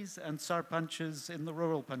cities and sarpanches in the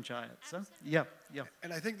rural panchayats. Huh? Yeah, yeah.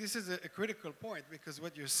 And I think this is a critical point, because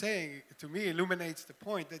what you're saying, to me, illuminates the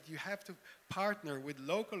point that you have to partner with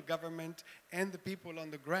local government and the people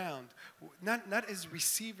on the ground, not as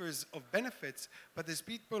receivers of benefits, but as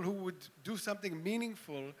people who would do something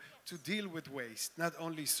meaningful to deal with waste, not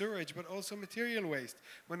only sewage, but also material waste.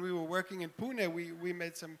 When we were working in Pune, we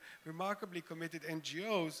met some remarkably committed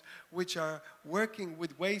NGOs which are working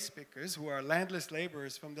with waste pickers, who are landless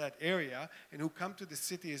laborers from that area, and who come to the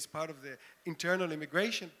city as part of the internal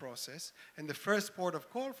immigration process, and the first port of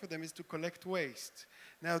call for them is to collect waste.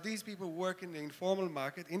 Now, these people work in the informal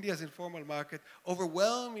market. India's informal market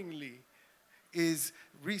overwhelmingly is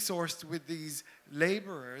resourced with these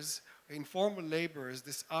laborers, informal laborers,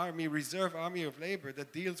 this army, reserve army of labor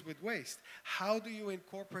that deals with waste. How do you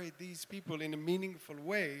incorporate these people in a meaningful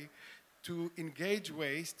way to engage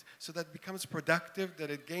waste so that it becomes productive, that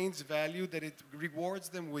it gains value, that it rewards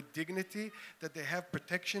them with dignity, that they have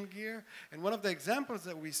protection gear? And one of the examples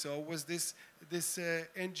that we saw was this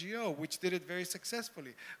NGO, which did it very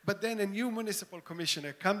successfully. But then a new municipal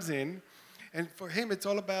commissioner comes in, and for him, it's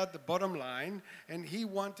all about the bottom line, and he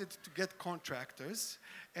wanted to get contractors.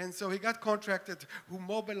 And so he got contractors who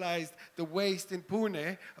mobilized the waste in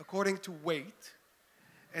Pune according to weight.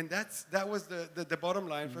 And that was the bottom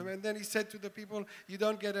line for him. And then he said to the people, you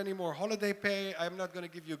don't get any more holiday pay. I'm not going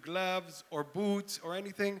to give you gloves or boots or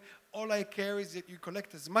anything. All I care is that you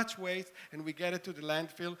collect as much waste and we get it to the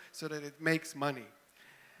landfill so that it makes money.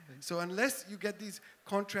 So unless you get these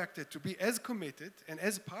contracted to be as committed and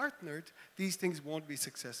as partnered, these things won't be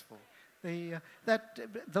successful. The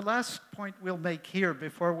last point we'll make here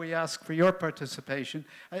before we ask for your participation,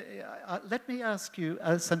 let me ask you,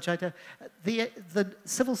 Sanchaita, the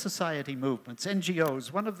civil society movements,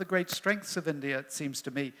 NGOs, one of the great strengths of India, it seems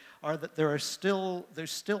to me, are that there's still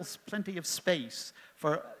plenty of space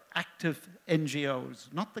for active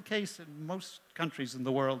NGOs. Not the case in most countries in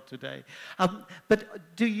the world today.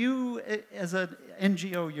 But do you, as an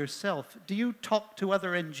NGO yourself, do you talk to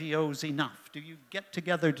other NGOs enough? Do you get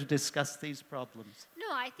together to discuss these problems?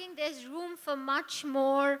 No, I think there's room for much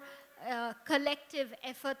more collective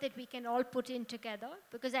effort that we can all put in together,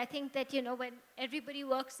 because I think that, you know, when everybody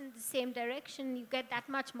works in the same direction, you get that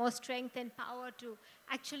much more strength and power to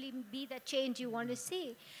actually be the change you want to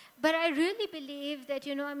see. But I really believe that,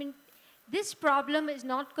 you know, I mean, this problem is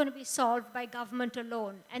not going to be solved by government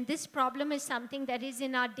alone. And this problem is something that is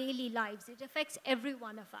in our daily lives. It affects every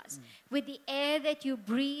one of us. With the air that you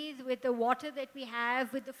breathe, with the water that we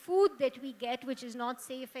have, with the food that we get, which is not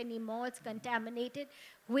safe anymore, it's contaminated.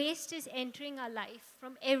 Waste is entering our life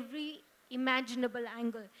from every imaginable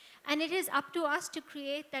angle. And it is up to us to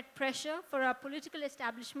create that pressure for our political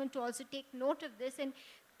establishment to also take note of this and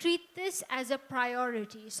treat this as a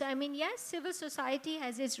priority. So, I mean, yes, civil society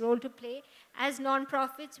has its role to play. As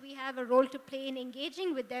non-profits, we have a role to play in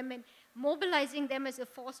engaging with them and mobilizing them as a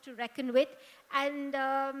force to reckon with. And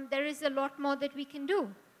there is a lot more that we can do.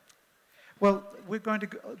 Well, we're going to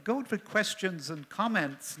go to questions and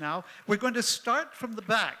comments now. We're going to start from the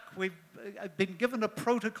back. We've been given a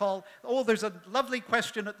protocol. Oh, there's a lovely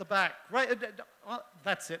question at the back. Right,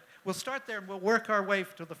 that's it. We'll start there and we'll work our way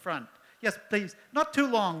to the front. Yes, please. Not too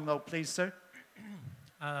long, though, please, sir.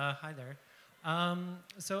 Hi there.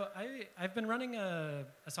 So I've been running a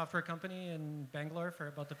software company in Bangalore for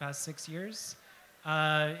about the past 6 years.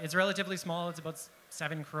 It's relatively small. It's about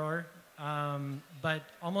 7 crore. But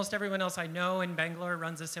almost everyone else I know in Bangalore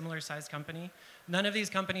runs a similar sized company. None of these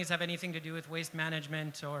companies have anything to do with waste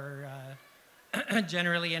management or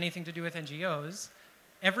generally anything to do with NGOs.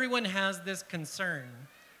 Everyone has this concern.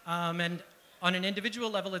 And on an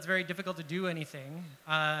individual level, it's very difficult to do anything.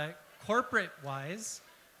 Corporate-wise,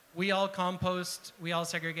 we all compost, we all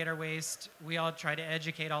segregate our waste, we all try to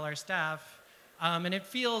educate all our staff, and it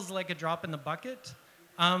feels like a drop in the bucket.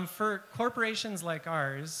 For corporations like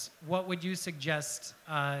ours, what would you suggest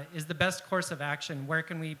is the best course of action? Where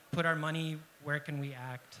can we put our money? Where can we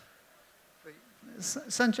act?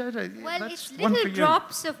 Sanchaita, well, that's it's one for little you.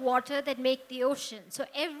 drops of water that make the ocean. So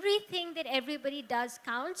everything that everybody does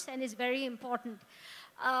counts and is very important.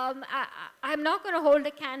 I'm not going to hold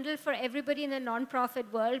a candle for everybody in the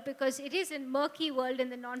nonprofit world because it is a murky world in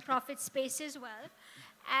the nonprofit space as well.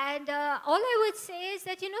 And all I would say is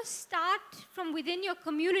that, start from within your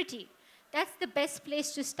community. That's the best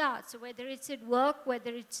place to start. So whether it's at work,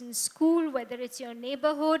 whether it's in school, whether it's your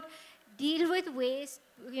neighborhood, deal with waste,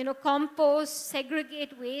 compost,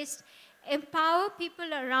 segregate waste, empower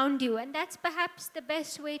people around you, and that's perhaps the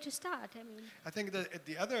best way to start. I think that at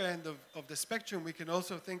the other end of the spectrum, we can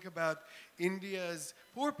also think about India's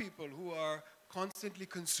poor people who are constantly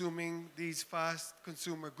consuming these fast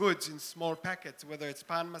consumer goods in small packets, whether it's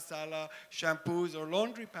pan masala, shampoos, or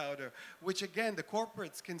laundry powder, which again, the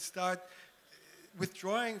corporates can start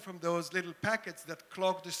withdrawing from those little packets that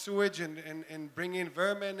clog the sewage and bring in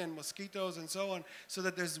vermin and mosquitoes and so on, so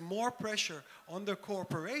that there's more pressure on the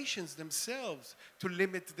corporations themselves to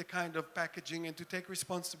limit the kind of packaging and to take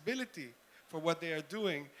responsibility for what they are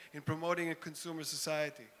doing in promoting a consumer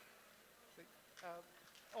society.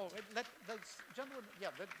 Let the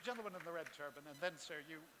gentleman in the red turban, and then, sir,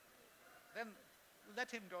 then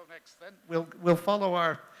let him go next. Then we'll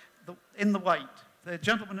follow in the white. The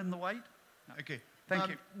gentleman in the white. Okay. Thank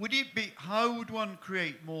you. How would one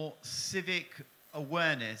create more civic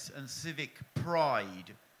awareness and civic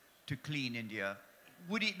pride to clean India?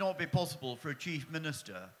 Would it not be possible for a chief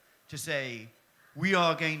minister to say, we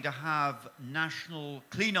are going to have National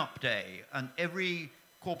Cleanup Day, and every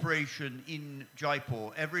corporation in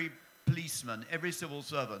Jaipur, every policeman, every civil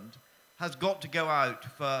servant has got to go out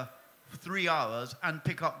for 3 hours and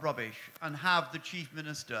pick up rubbish, and have the chief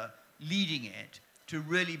minister leading it to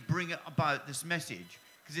really bring about this message?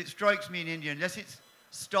 Because it strikes me in India, unless it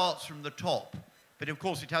starts from the top, but of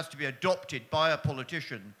course it has to be adopted by a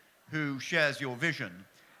politician who shares your vision,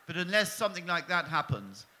 but unless something like that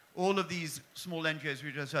happens, all of these small NGOs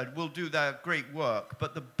we just heard will do their great work,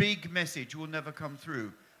 but the big message will never come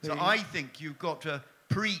through. So I think you've got to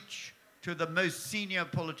preach to the most senior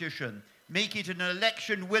politician, make it an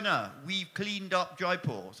election winner. We've cleaned up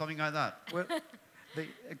Jaipur, something like that.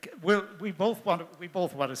 We both want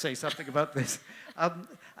to say something about this.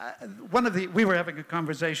 We were having a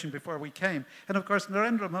conversation before we came, and of course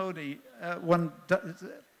Narendra Modi,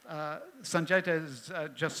 Sanchaita has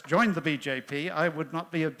just joined the BJP. I would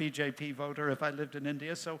not be a BJP voter if I lived in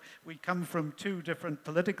India, so we come from two different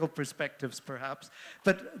political perspectives, perhaps.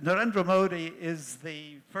 But Narendra Modi is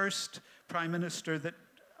the first prime minister that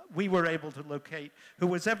we were able to locate who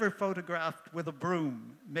was ever photographed with a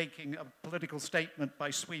broom making a political statement by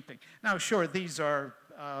sweeping. Now, sure, these are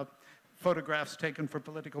photographs taken for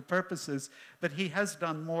political purposes, but he has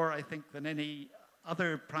done more, I think, than any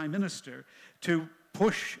other prime minister to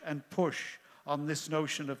push and push on this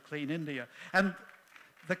notion of clean India. And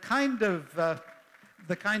the kind of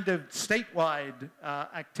statewide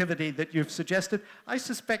activity that you've suggested, I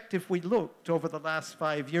suspect if we looked over the last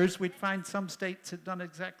 5 years, we'd find some states had done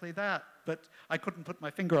exactly that. But I couldn't put my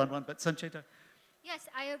finger on one. But Sanchaita? Yes,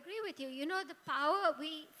 I agree with you. The power,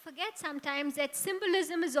 we forget sometimes that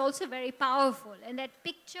symbolism is also very powerful. And that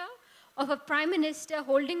picture of a prime minister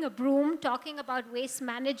holding a broom talking about waste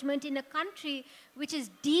management in a country which is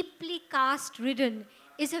deeply caste-ridden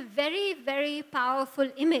is a very, very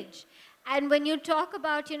powerful image. And when you talk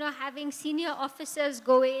about, having senior officers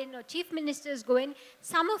go in or chief ministers go in,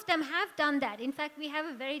 some of them have done that. In fact, we have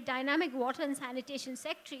a very dynamic water and sanitation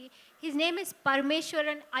secretary. His name is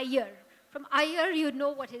Parmeshwaran Iyer. From Iyer, you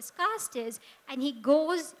know what his caste is, and he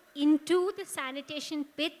goes into the sanitation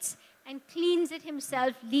pits and cleans it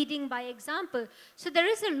himself, leading by example. So there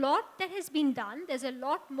is a lot that has been done. There's a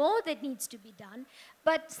lot more that needs to be done.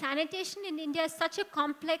 But sanitation in India is such a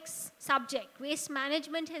complex subject. Waste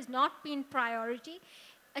management has not been priority.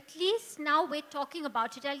 at least now we're talking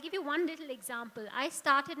about it. I'll give you one little example. I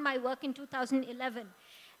started my work in 2011.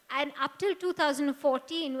 And up till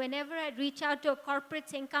 2014, whenever I'd reach out to a corporate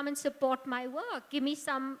saying, come and support my work, give me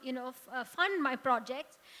some, fund my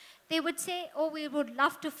projects, they would say, oh, we would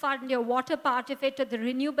love to fund your water part of it or the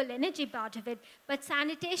renewable energy part of it. But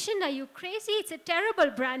sanitation, are you crazy? It's a terrible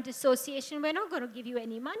brand association. We're not going to give you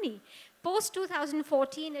any money. Post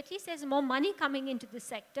 2014, at least there's more money coming into the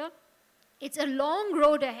sector. It's a long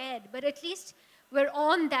road ahead, but at least we're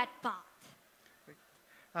on that path.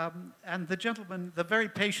 And the gentleman, the very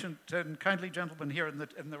patient and kindly gentleman here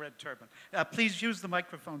in the red turban. Please use the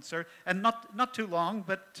microphone, sir, and not too long,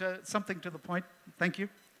 but something to the point. Thank you.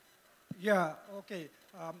 Yeah, okay.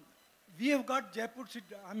 We have got Jaipur,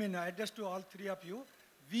 address to all three of you.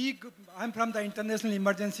 I'm from the International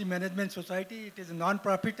Emergency Management Society. It is a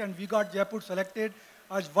non-profit, and we got Jaipur selected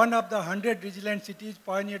as one of the 100 resilient cities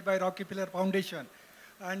pioneered by Rockefeller Foundation.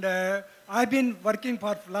 And I've been working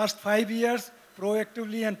for last 5 years,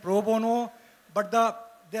 proactively and pro bono, but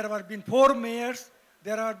there have been 4 mayors,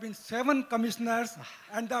 there have been 7 commissioners,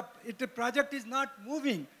 and the project is not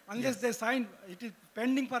moving unless they sign. It is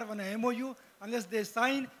pending for an MOU unless they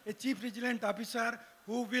sign a chief resilient officer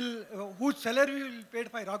whose salary will be paid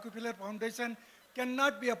by Rockefeller Foundation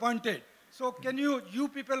cannot be appointed. So can you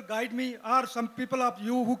people guide me, or some people of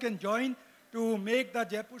you who can join to make the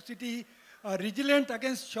Jaipur city resilient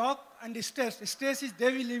against shock and stress. Stress is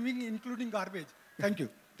daily living, including garbage. Thank you.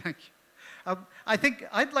 Thank you. I think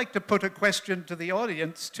I'd like to put a question to the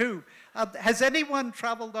audience, too. Has anyone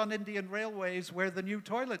traveled on Indian Railways where the new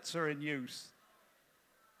toilets are in use?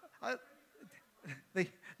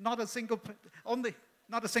 Not a single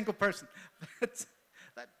person.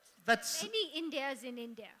 That's many Indias in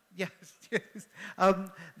India. Yes, yes.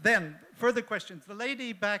 Then, further questions. The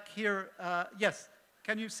lady back here, yes.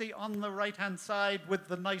 Can you see on the right-hand side with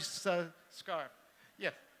the nice scarf?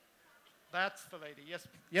 Yes, that's the lady. Yes,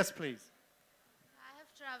 yes, please.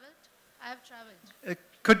 I have traveled.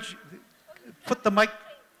 Could you put the mic?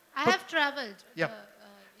 I have traveled. Yeah.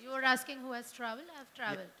 You were asking who has traveled. I have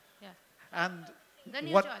traveled. Yeah. And the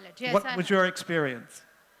new what, toilet. Yes, what was your experience?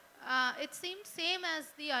 It seemed same as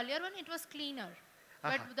the earlier one. It was cleaner.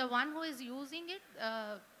 But the one who is using it,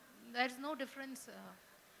 there's no difference.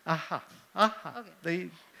 Okay.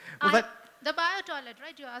 The bio toilet,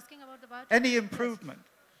 right? You're asking about the bio toilet? Any improvement?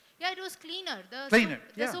 Yes. Yeah, it was cleaner.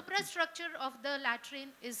 The superstructure of the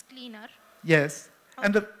latrine is cleaner. Yes. Okay.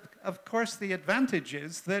 And of course, the advantage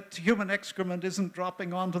is that human excrement isn't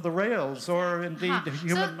dropping onto the rails, or indeed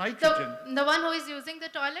human nitrogen. The one who is using the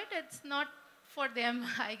toilet, it's not for them,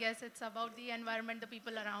 I guess. It's about the environment, the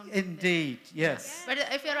people around. Indeed, yes. But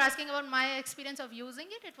if you're asking about my experience of using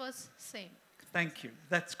it, it was same. Thank you.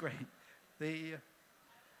 That's great. Let's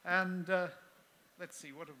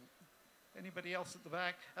see, anybody else at the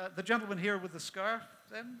back? The gentleman here with the scarf,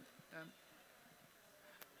 then?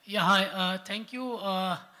 Yeah, hi. Thank you.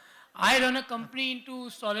 I run a company into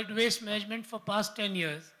solid waste management for past 10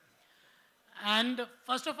 years. And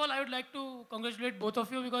first of all, I would like to congratulate both of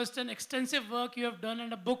you because it's an extensive work you have done,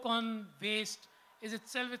 and a book on waste is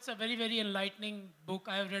itself, it's a very, very enlightening book.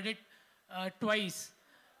 I have read it twice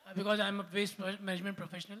because I'm a waste management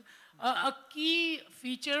professional. A key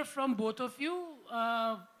feature from both of you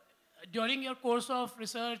during your course of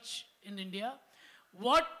research in India,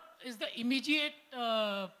 what is the immediate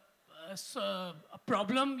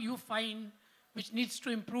problem you find which needs to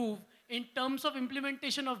improve in terms of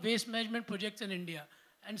implementation of waste management projects in India,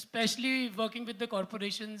 and especially working with the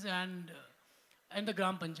corporations and the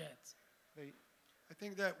Gram Panchayats? I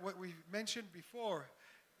think that what we mentioned before,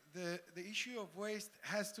 the issue of waste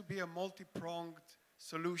has to be a multi-pronged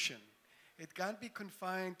solution. It can't be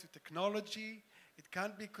confined to technology. It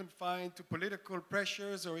can't be confined to political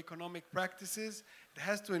pressures or economic practices. It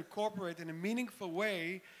has to incorporate in a meaningful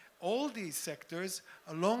way all these sectors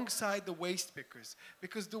alongside the waste pickers,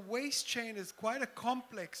 because the waste chain is quite a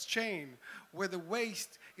complex chain where the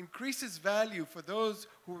waste increases value for those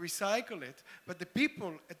who recycle it, but the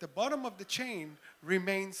people at the bottom of the chain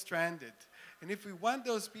remain stranded. And if we want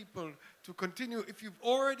those people to continue, if you've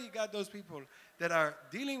already got those people that are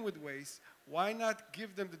dealing with waste, why not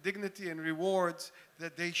give them the dignity and rewards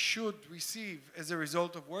that they should receive as a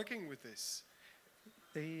result of working with this?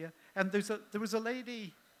 And there was a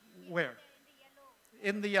lady, where?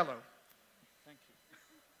 In the yellow. Thank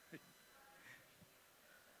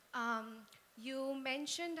you. You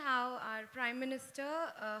mentioned how our Prime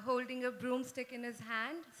Minister, holding a broomstick in his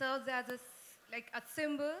hand, serves as a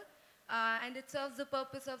symbol, and it serves the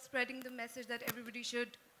purpose of spreading the message that everybody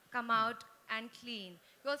should come out and clean.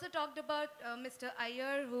 You also talked about Mr.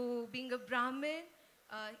 Iyer, who, being a Brahmin,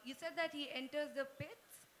 You said that he enters the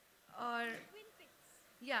pits, or Twin pits.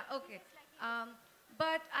 yeah, okay.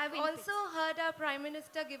 But I've also heard our Prime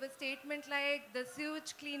Minister give a statement like the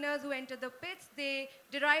sewage cleaners who enter the pits, they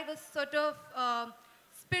derive a sort of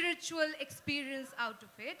spiritual experience out of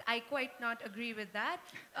it. I quite not agree with that.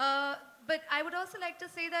 But I would also like to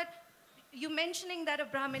say that you mentioning that a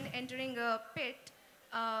Brahmin entering a pit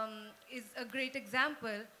is a great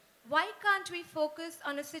example. Why can't we focus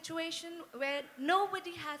on a situation where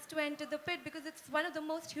nobody has to enter the pit, because it's one of the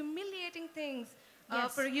most humiliating things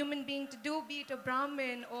for a human being to do, be it a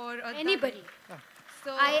Brahmin or anybody.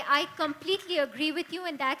 So I completely agree with you,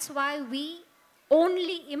 and that's why we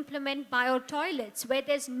only implement bio-toilets where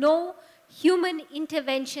there's no human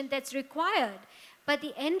intervention that's required. But at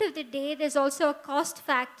the end of the day, there's also a cost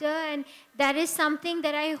factor, and that is something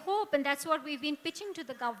that I hope, and that's what we've been pitching to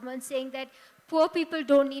the government, saying that poor people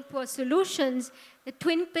don't need poor solutions. The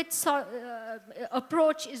twin pits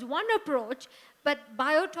approach is one approach, but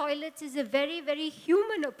bio-toilets is a very, very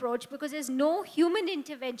human approach because there's no human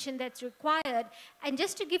intervention that's required. And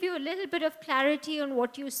just to give you a little bit of clarity on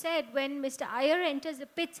what you said, when Mr. Iyer enters the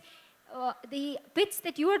pits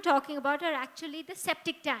that you are talking about are actually the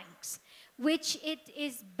septic tanks, which it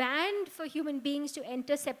is banned for human beings to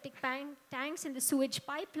enter septic tanks in the sewage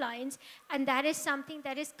pipelines, and that is something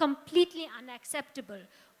that is completely unacceptable.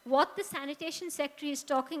 What the sanitation secretary is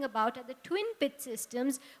talking about are the twin pit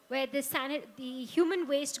systems where the human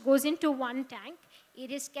waste goes into one tank, it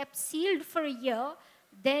is kept sealed for a year,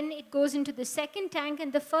 then it goes into the second tank,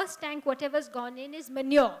 and the first tank, whatever's gone in, is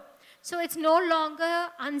manure. So it's no longer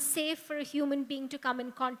unsafe for a human being to come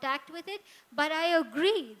in contact with it. But I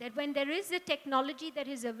agree that when there is a technology that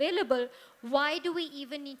is available, why do we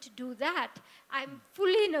even need to do that? I'm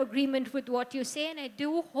fully in agreement with what you say, and I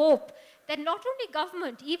do hope that not only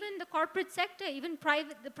government, even the corporate sector, even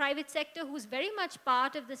the private sector, who's very much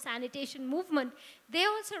part of the sanitation movement, they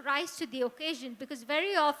also rise to the occasion, because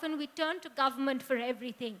very often we turn to government for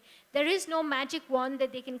everything. There is no magic wand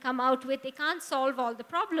that they can come out with. They can't solve all the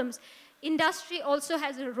problems. Industry also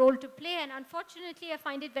has a role to play, and unfortunately I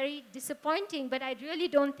find it very disappointing, but I really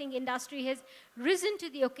don't think industry has risen to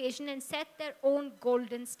the occasion and set their own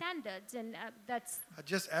golden standards, and that's... I'll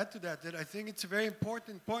just add to that, that I think it's a very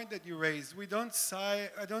important point that you raised. We don't I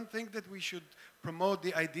don't think that we should promote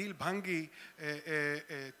the ideal Bhangi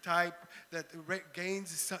type that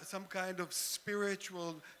gains some kind of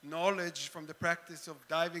spiritual knowledge from the practice of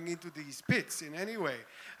diving into these pits in any way.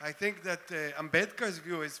 I think that Ambedkar's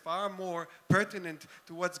view is far more pertinent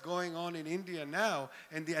to what's going on in India now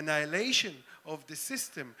and the annihilation of the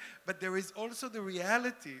system. But there is also the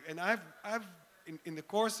reality, and in the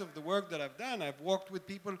course of the work that I've done, I've worked with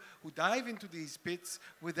people who dive into these pits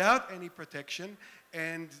without any protection,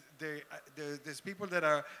 and there's people that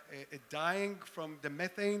are dying from the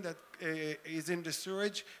methane that is in the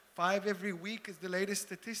sewage. 5 every week is the latest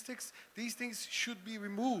statistics. These things should be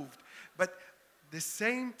removed. But at the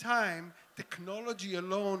same time, technology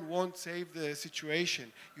alone won't save the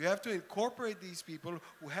situation. You have to incorporate these people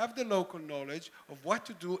who have the local knowledge of what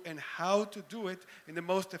to do and how to do it in the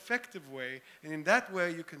most effective way, and in that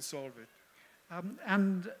way you can solve it.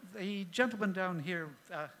 And the gentleman down here,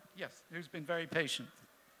 yes, who's been very patient.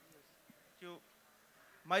 Thank you.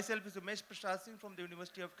 Myself is Umesh Prasad Singh from the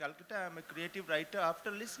University of Calcutta. I'm a creative writer.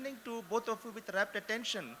 After listening to both of you with rapt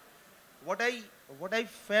attention, what I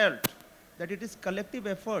felt that it is collective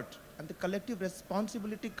effort and the collective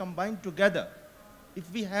responsibility combined together.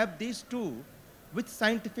 If we have these two with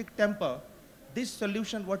scientific temper, this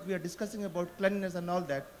solution, what we are discussing about cleanliness and all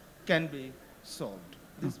that, can be solved.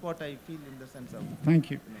 This is what I feel in the sense of... Thank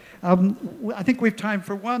you. I think we have time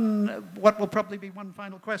for what will probably be one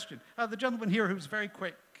final question. The gentleman here who's very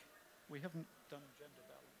quick. We haven't done gender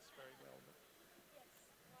balance very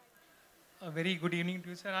well. A very good evening to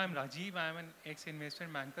you, sir. I'm Rajiv. I'm an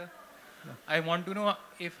ex-investment banker. I want to know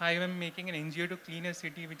if I am making an NGO to clean a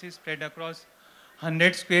city which is spread across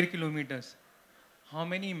 100 square kilometers. How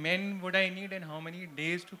many men would I need and how many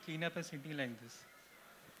days to clean up a city like this?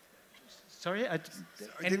 Sorry, I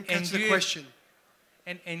didn't catch the question.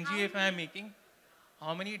 An NGO if I am making,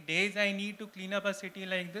 how many days I need to clean up a city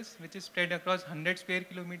like this, which is spread across 100 square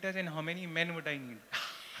kilometers, and how many men would I need?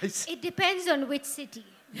 It depends on which city.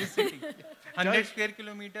 This city. 100 square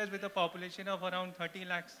kilometers with a population of around 30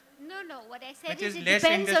 lakhs. No, what I said Which is is it less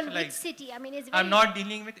depends on which industrialized. city. I mean, it's very... I'm not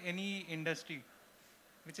dealing with any industry,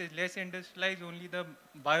 which is less industrialized, only the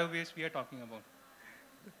bio-waste we are talking about.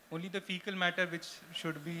 Only the fecal matter which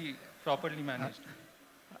should be properly managed.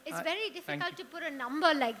 It's very difficult to put a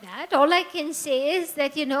number like that. All I can say is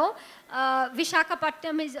that, you know,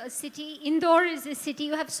 Visakhapatnam is a city, Indore is a city.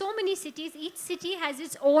 You have so many cities. Each city has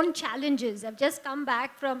its own challenges. I've just come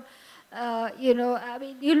back from, you know, I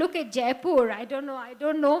mean, you look at Jaipur. I don't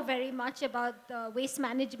know very much about the waste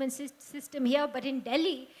management system here, but in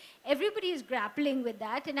Delhi, everybody is grappling with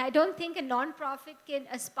that. And I don't think a non-profit can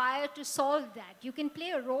aspire to solve that. You can play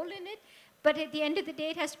a role in it, but at the end of the day,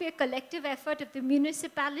 it has to be a collective effort of the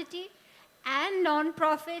municipality and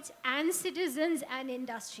non-profits and citizens and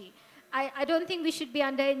industry. I don't think we should be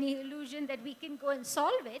under any illusion that we can go and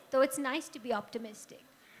solve it, though it's nice to be optimistic.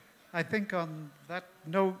 I think on that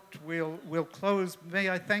note, we'll close. May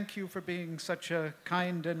I thank you for being such a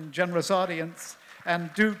kind and generous audience.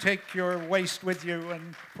 And do take your waste with you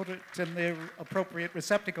and put it in the appropriate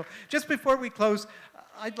receptacle. Just before we close,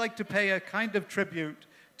 I'd like to pay a kind of tribute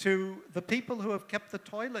to the people who have kept the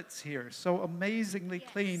toilets here so amazingly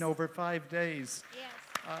clean over 5 days. Yes.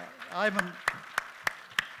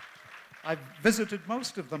 I've visited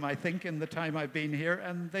most of them, I think, in the time I've been here,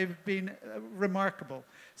 and they've been remarkable.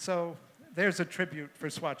 So there's a tribute for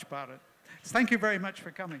Swachh Bharat. Thank you very much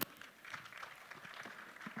for coming.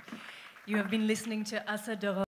 You have been listening to Assa Doron.